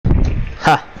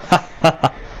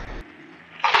Oh,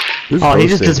 he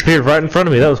just disappeared right in front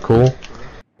of me. That was cool.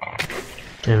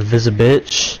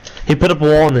 Invisibitch. He put up a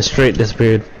wall and then straight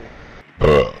disappeared.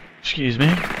 Excuse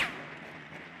me.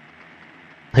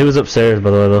 He was upstairs,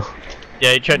 by the way, though.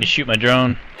 Yeah, he tried to shoot my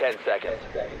drone. 10 seconds.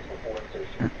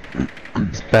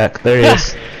 He's back. There he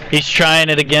is. He's trying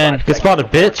it again. Get spotted,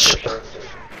 bitch.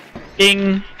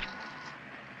 Ding.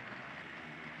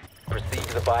 Proceed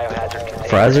to the biohazard container.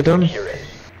 Frazzard him? Secure it.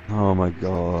 Oh my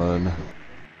god.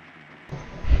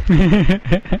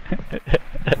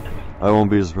 I won't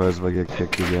be surprised if I get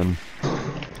kicked again.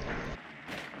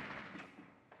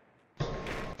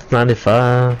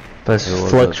 95. That's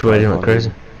fluctuating like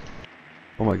crazy.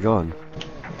 Oh my god.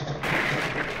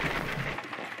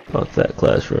 Fuck that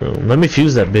classroom. Let me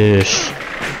fuse that bitch.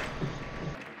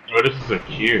 Oh, this is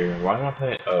secure. Why am I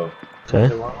playing? Oh.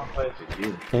 Okay. Why am I playing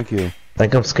secure? Thank you.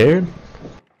 Think I'm scared?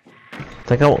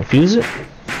 Think I won't fuse it?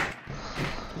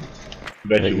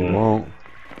 Bet You you won't. won't.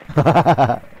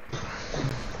 I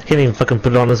can't even fucking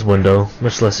put it on this window,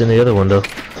 much less any other window.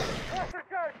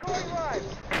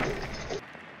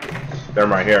 They're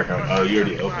right here. Oh, you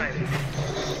already opened it.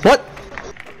 What?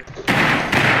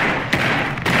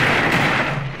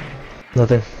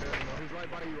 Nothing.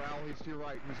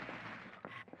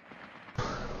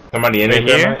 Somebody in Right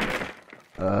there?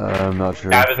 I'm not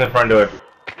sure. Cav is in front door.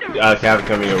 Cav is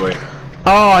coming your way.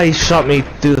 Oh, he shot me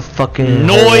through the fucking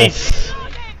Noise.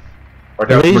 Or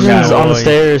down- Lesion's on the Noise.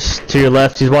 stairs to your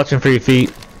left. He's watching for your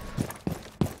feet.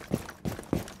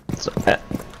 So, yeah.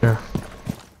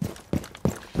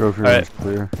 Trophy Alright. room's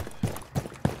clear.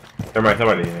 There might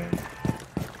somebody in there.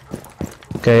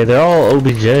 Okay, they're all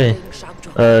OBJ.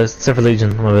 Except for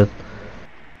Legion, my bad.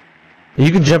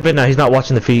 You can jump in now, he's not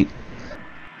watching the feet.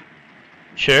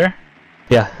 Sure.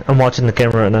 Yeah, I'm watching the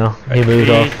camera right now. He moved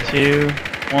 3, off. 2,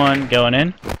 1, going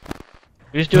in.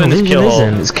 Who's No, doing this Legion kill is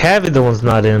in. hole? It's Cavi the one's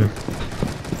not in.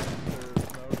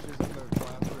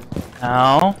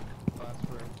 Ow.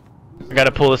 I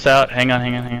gotta pull this out. Hang on,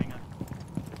 hang on, hang on.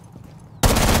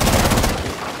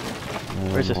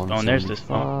 Where's this phone? There's this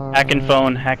phone. Hacking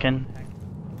phone, hacking.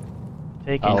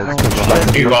 Taking Alex, phone.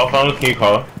 Can you call phones? Can you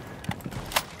call?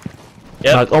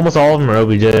 Yep, Like, almost all of them are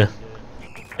OBJ. there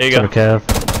you go. Except for Cav.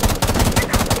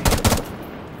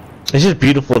 It's just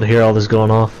beautiful to hear all this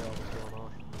going off.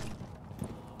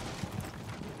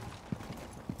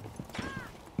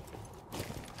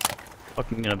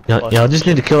 Fucking gonna Y'all just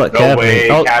need to kill that No Cav. way.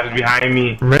 Oh, Cav is behind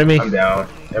me. Remy. I'm down.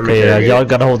 Okay, yeah, y'all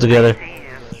gotta hold together.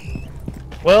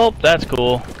 Well, that's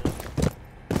cool.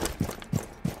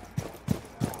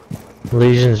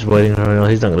 Legion's waiting right now.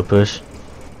 He's not gonna push.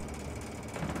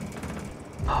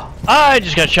 I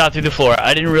just got shot through the floor.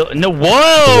 I didn't really. No, whoa!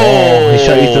 Wall. He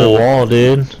shot you through the wall,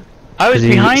 dude. I was 'Cause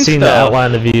he behind seen the stuff.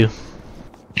 outline of you.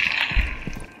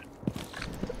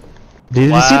 Did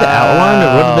you see the outline,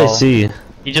 or what did they Wow. see?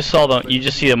 You just saw the. You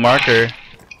just see a marker.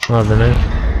 Oh, the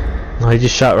name. No, he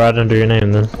just shot right under your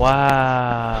name then.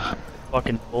 Wow.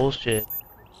 Fucking bullshit.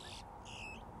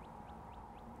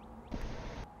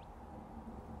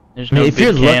 There's I mean, no if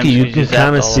you're big cams, lucky, you we can just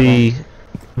kind of zapped all of see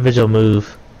Vigil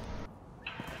move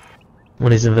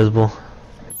when he's invisible.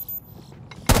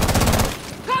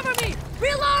 Cover me!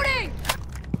 Reloading!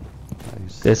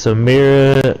 Okay, so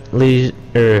Mira, Legion,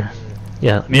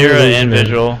 yeah, Mira Legion and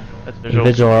Visual. That's Visual.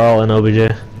 Vigil are all in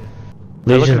OBJ.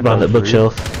 Legion's looking behind at that all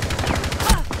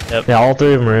bookshelf. Yep. Yeah, all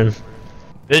three of them are in.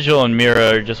 Visual and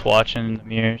Mira are just watching the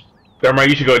mirrors. Thermite,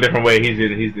 you should go a different way. He's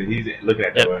looking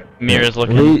at that way. Yep. Mira's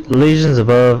looking. Legion's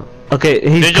above. Okay,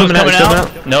 he's Vigil's coming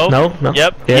out. No. No.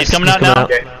 Yep. Yes, he's coming out now.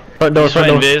 Okay. Front door, He's front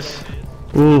door. fighting Viz.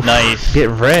 Oof. Nice. Get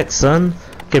wrecked, son.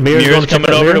 Okay, Mira's Mira's going to check coming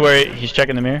that over mirror. to where he's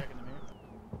checking the mirror.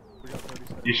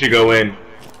 You should go in.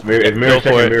 If Mirror's Go for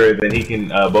checking it. Mirror, then he can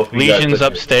both of you guys Legion's push it.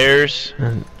 upstairs.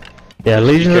 Yeah,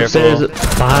 Legion's careful.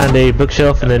 upstairs behind a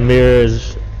bookshelf, and then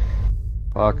Mira's.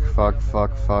 Fuck.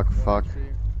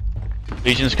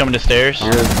 Legion's coming to stairs.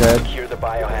 Mira's dead. Secure the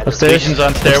biohazard. Upstairs. Legion's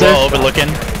on stairwell Upstairs. overlooking.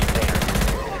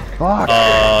 Fuck.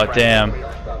 Oh, damn.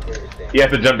 You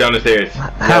have to jump down the stairs.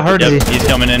 How hard is Yep, he? he's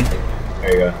coming in.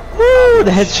 There you go. Woo,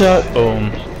 the headshot.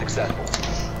 Boom.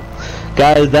 Successful.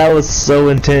 Guys, that was so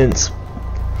intense.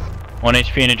 1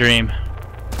 HP in a dream.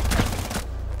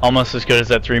 Almost as good as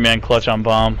that 3-man clutch on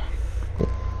bomb.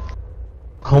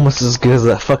 Almost as good as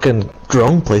that fucking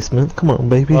drone placement. Come on,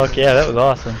 baby. Fuck yeah, that was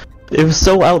awesome. It was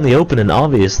so out in the open and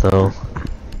obvious, though.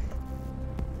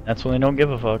 That's when they don't give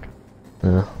a fuck.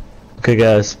 Yeah. Okay,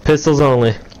 guys, pistols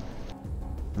only.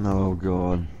 Oh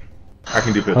god. I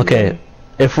can do pistol. Okay,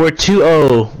 if we're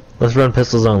 2-0, let's run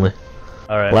pistols only.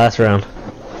 Alright. Last round.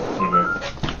 Okay.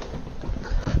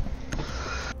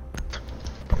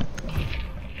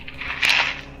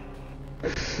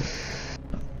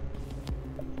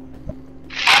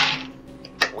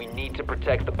 We need to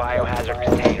protect the biohazard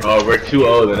container. Oh, we're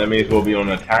 2-0, then that means we'll be on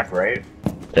attack, right?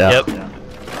 Yeah. Yep.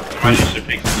 I should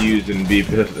pick use and be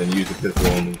pistol and use the pistol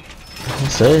only.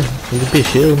 Let's say, you could be a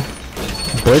shield.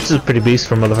 Blitz is pretty beast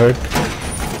from what I've heard.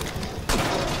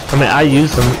 I mean, I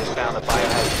use them. Found the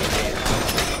biohazard container.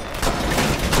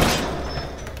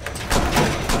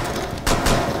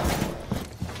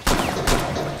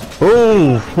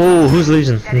 Oh, who's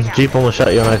Legion? Jeep almost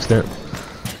shot you on accident.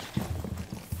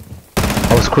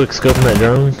 I was quick scoping that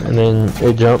drone, and then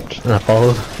it jumped, and I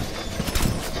followed.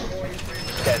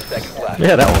 10 seconds left.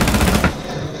 Yeah, that one.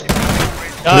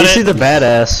 Got You see it. the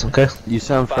badass, okay? You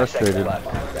sound 5 seconds frustrated.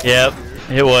 left. Yep,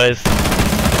 it was.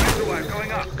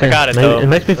 Okay, got it, maybe, though. it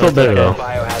makes me feel That's better okay. though.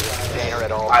 Biohazard container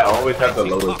at all. I always have the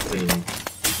lowest team.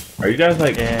 Are you guys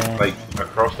like Yeah. like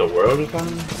across the world or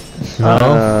something?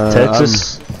 No,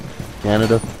 Texas.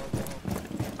 Canada.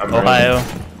 I'm Ohio.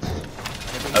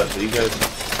 Oh, so you guys?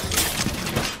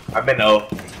 I've been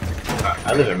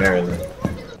I live in Maryland.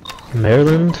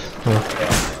 Maryland? Oh.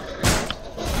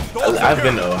 I've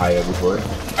been to Ohio before.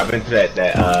 I've been to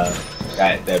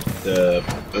the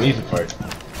amusement park.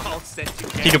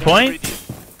 Cedar Point?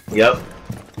 Yep.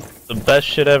 The best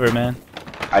shit ever, man.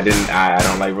 I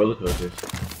don't like roller coasters.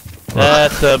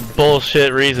 That's a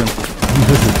bullshit reason.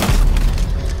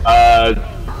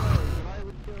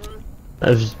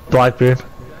 That's Blackbeard.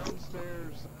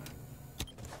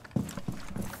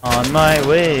 On my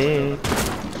way.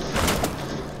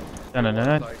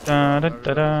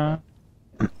 Da-da-da-da-da-da-da.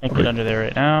 Can't get under there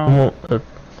right now.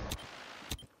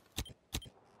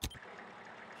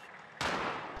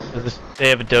 They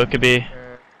have a Dokkaebi.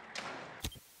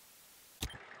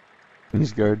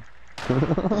 He's guard.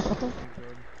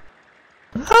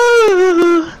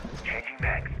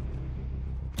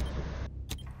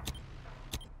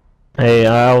 Hey,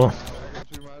 I'll.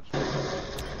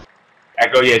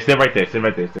 Echo, yeah, stay right there, stay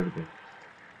right there, stay right there.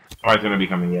 Somebody's gonna be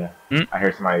coming, yeah. Hmm? I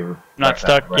heard somebody. Not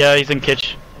stuck. Yeah, he's in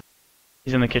kitchen.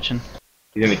 He's in the kitchen.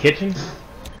 He's in the kitchen?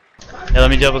 Yeah, let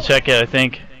me double check it, I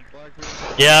think.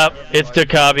 Yeah, it's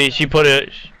Dokkaebi. She put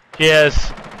it. She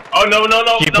has. Oh, no.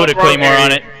 She no, put a bro, claymore Aaron.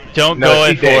 on it. Don't No, go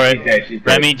in she's for dead, it. she's dead, she's dead.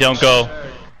 Remy, don't go.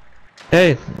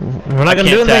 Hey, we're not gonna can't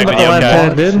do tag anything about with the you, lab okay?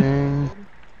 tag, dude.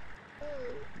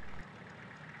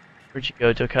 Where'd you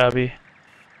go, Dokkaebi?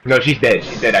 No, she's dead.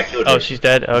 She's dead. I killed her. Oh, she's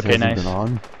dead? Okay, Hasn't nice. been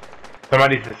on.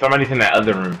 Somebody's in that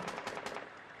other room.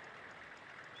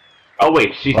 Oh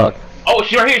wait, she's. Fuck. Oh,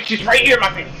 she's right here. She's right here, my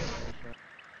thing.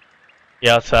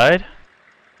 You outside?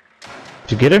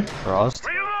 Did you get her? Frost.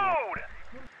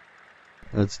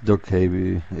 That's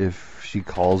Dokkaebi. If she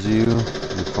calls you,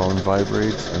 your phone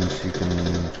vibrates and she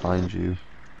can find you.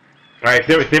 Alright,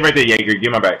 stay right there, Jaeger.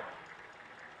 Give my back.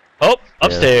 Oh,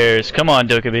 upstairs. Come on,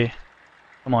 Dokkaebi.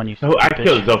 Come on, you. Oh, I bitch.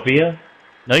 killed Zofia.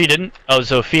 No, you didn't. Oh,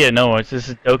 Sophia. No, this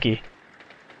is Doki.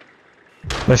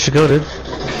 Where she go, dude?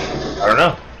 I don't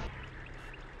know.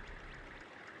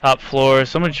 Top floor.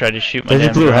 Someone tried to shoot my There's your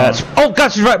damn blue drone. hatch. Oh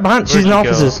god, she's right behind. She's Where'd in the you go?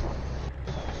 offices.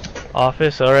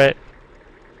 Office. All right.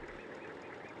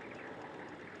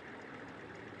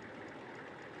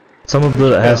 Someone blew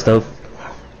that hatch though.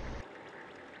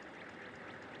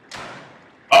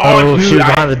 Oh, she dude, was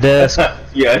behind the desk.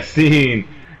 Yeah, I seen.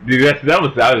 Dude, that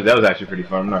was actually pretty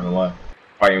fun. I'm not gonna lie.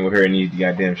 Fighting with her and use the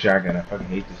goddamn shotgun. I fucking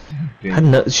hate this thing. I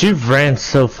know, she ran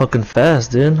so fucking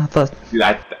fast, dude. I thought. Dude,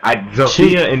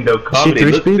 Zofia and Dokkaebi, they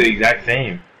look 3-speed? the exact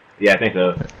same. Yeah, I think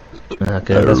so.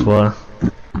 Okay, that's why.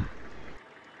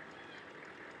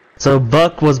 So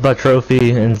Buck was by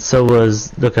trophy, and so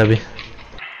was Dokkaebi.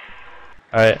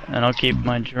 All right, and I'll keep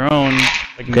my drone.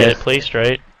 If I can Okay. get it placed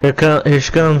right. Here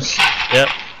she comes. Yep.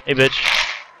 Hey, bitch.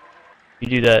 You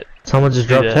do that. Someone just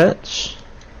Do dropped that. hatch.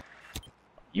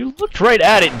 You looked right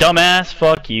at it, dumbass.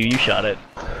 Fuck you. You shot it.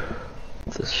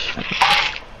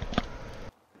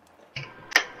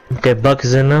 Okay, Buck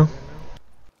is in now.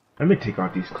 Let me take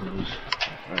off these clothes.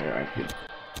 Alright,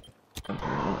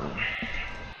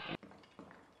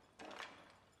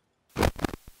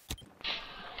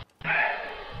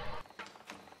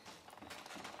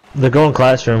 They're going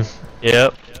classroom.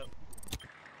 Yep.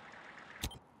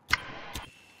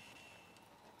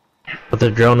 But they're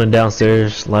droning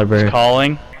downstairs, library.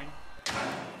 Calling.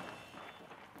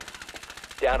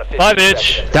 Down to 15 Bye,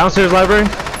 bitch. seconds. Downstairs library?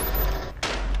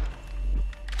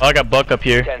 Oh, I got Buck up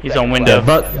here. 10 He's on seconds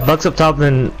window. Buck's up top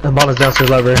and Habana's downstairs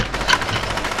library.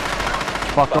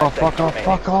 Fuck off, fuck off,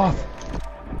 fuck off!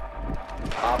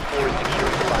 Op 4 is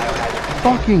securing the biohazard.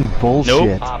 Fucking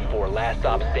bullshit. Nope. Op 4, last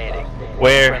stop standing.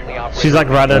 Where? Friendly operator. She's like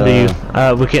right under you.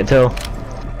 We can't tell.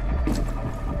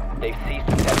 They've ceased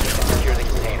attempting to secure the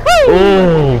container.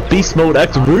 Oh! beast mode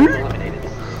activated.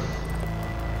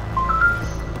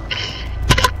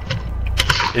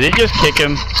 Did he just kick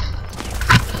him?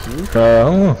 I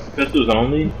don't know. Pistols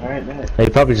only? Alright, man. He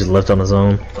probably just left on his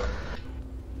own.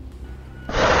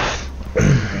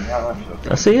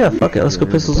 I say, yeah, fuck it, let's go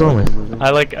pistols only.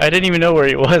 I didn't even know where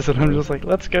he was, and I'm just like,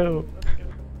 let's go.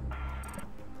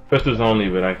 Pistols only,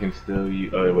 but I can still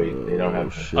use. Oh wait, they don't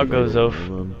have. I'll go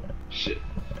Zof. Shit.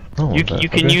 Oh, You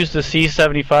can use the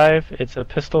C75. It's a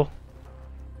pistol,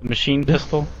 machine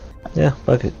pistol. Yeah,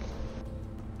 fuck it.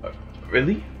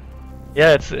 Really?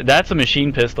 Yeah, that's a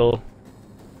machine pistol,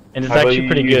 and it's How about actually you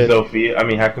pretty use good. Sophia? I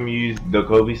mean, how come you use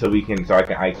Dokovi so I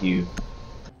can IQ?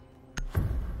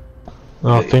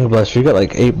 Oh, Fingerblaster, you got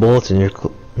like 8 bullets in your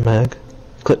mag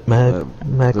clip.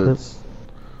 It's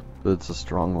a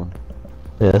strong one.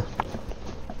 Yeah.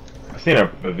 I've seen a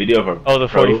video of a the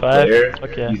pro 45? player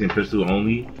Okay. using pistol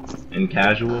only and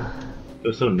casual. It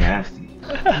was so nasty.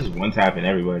 Just one tapping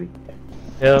everybody.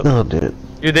 Yep. No, dude.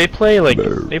 Dude, they play like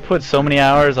they put so many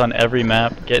hours on every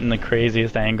map, getting the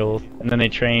craziest angles, and then they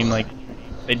train like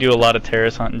they do a lot of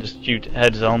terrorist hunt and just shoot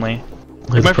heads only.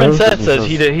 Like my friend Seth says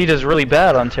he does really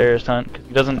bad on terrorist hunt because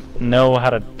he doesn't know how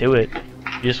to do it.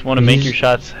 You just want to make your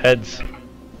shots heads.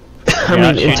 I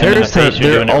mean, in terrorist hunt,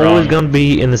 they're always going to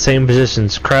be in the same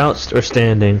positions, crouched or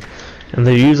standing, and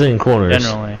they're usually in corners.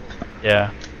 Generally,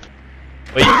 yeah.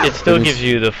 But it still gives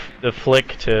you the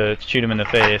flick to shoot him in the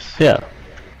face. Yeah.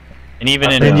 And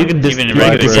even in And you can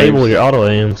regular disable your auto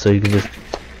aim, so you can just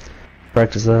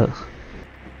practice that.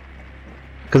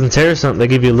 Because in terrorist hunt, they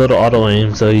give you a little auto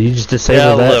aim, so you just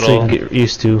disable that so you can get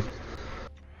used to.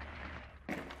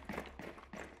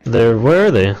 Where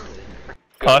are they?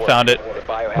 Oh, I found it.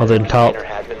 Oh, they're in top.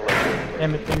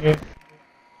 Damn it, finger.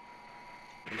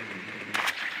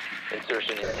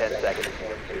 Insertion in 10 seconds.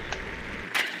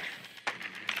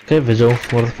 Okay, Vigil,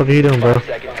 what the fuck are you doing, bro? 5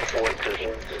 seconds before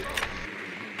insertion.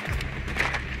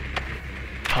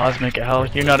 Cosmic Al,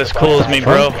 you're not as cool as me,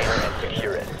 bro.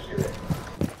 Secure it.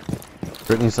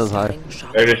 Brittany says hi.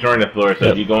 They're destroying the floor, so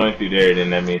Yep. if you're going through there, then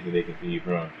that means that they can see you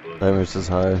from the floor. Timer says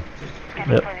hi.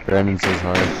 Yep. Brandon says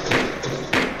hi.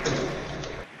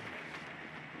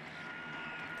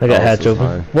 I got Alice hatch says open.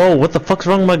 hi. Whoa, what the fuck's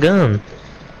wrong with my gun?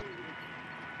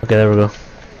 Okay, there we go.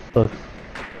 Fuck.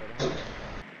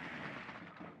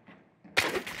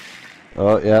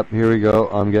 Oh, yep, here we go.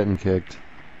 I'm getting kicked.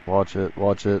 Watch it,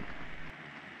 watch it.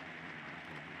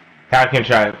 Cal can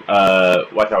try.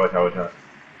 Watch out.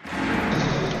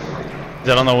 Is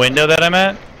that on the window that I'm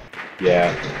at?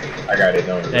 Yeah, I got it.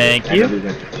 Don't worry. Thank I you. know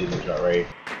there's a shot right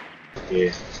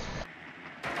here.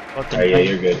 Fucking Oh yeah, nice.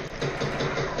 you're good.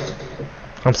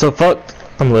 I'm so fucked.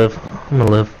 I'm gonna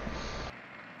live.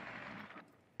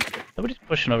 Nobody's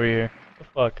pushing over here.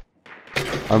 What the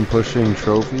fuck? I'm pushing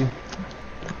trophy.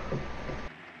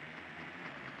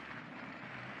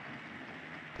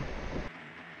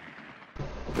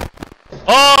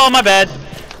 Oh, my bad.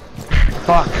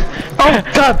 Fuck. Oh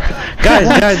god!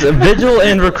 guys, Vigil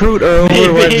and Recruit are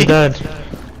over where you died.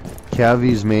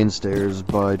 Cavi's main stairs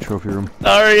by trophy room.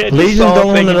 Sorry, I just Legion saw don't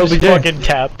a thing want and an just OBJ. fucking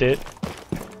tapped it.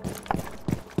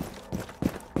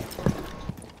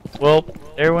 Well,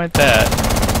 there went that.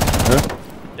 Huh?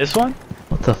 This one?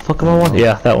 What the fuck am I on?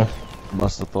 Yeah, that one.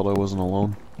 Must have thought I wasn't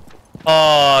alone.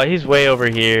 Oh, he's way over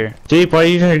here. Jeep, why are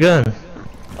you using your gun?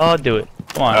 I'll do it.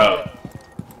 Come on. Oh,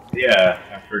 yeah,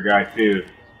 I forgot too.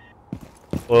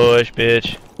 Push,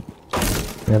 bitch.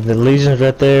 Yeah, the Legion's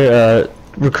right there.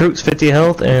 Recruit's 50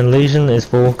 health, and Legion is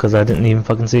full because I didn't even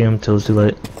fucking see him till it was too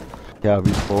late.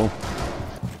 Cavi's full.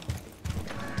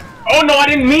 Oh no, I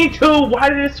didn't mean to. Why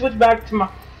did it switch back to my?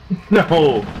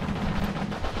 No.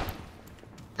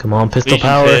 Come on, pistol Legion's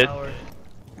power. hit.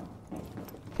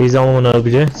 He's the only one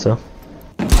OBJ, so.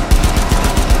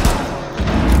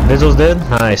 Vigil's dead?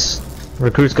 Nice.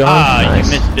 Recruit's gone? Ah, nice.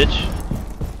 you missed, bitch.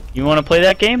 You want to play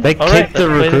that game? They Alright, kicked the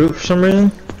let's play Recruit for some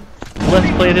reason?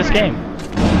 Let's play this game.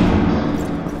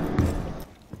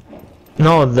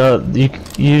 No, you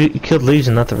killed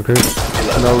Legion, not the Recruit.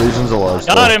 No, Legion's alive.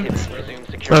 still. Got him. Resume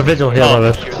secure. Oh, Vigil, yeah,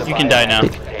 my bad. Secure the You can die now.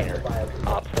 container.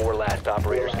 Op 4 last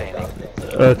operator standing.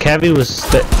 Cavi was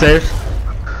stairs.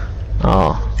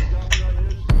 Oh.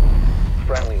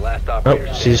 Friendly last operator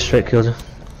Oh, she just straight killed you.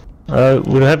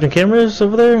 Would it have any cameras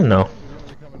over there? No.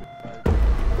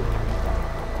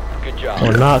 Good job.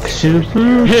 Or knock shoot.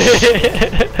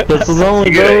 This is only,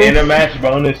 You get an bro. in a match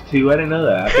bonus too. I didn't know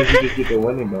that. I think you just get the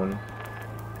winning bonus.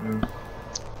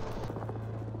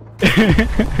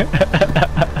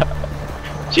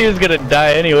 She was gonna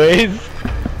die anyways.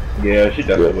 Yeah, she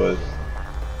definitely was.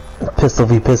 Pistol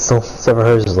v pistol. Except for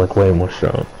hers is like way more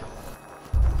strong.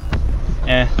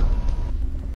 Eh.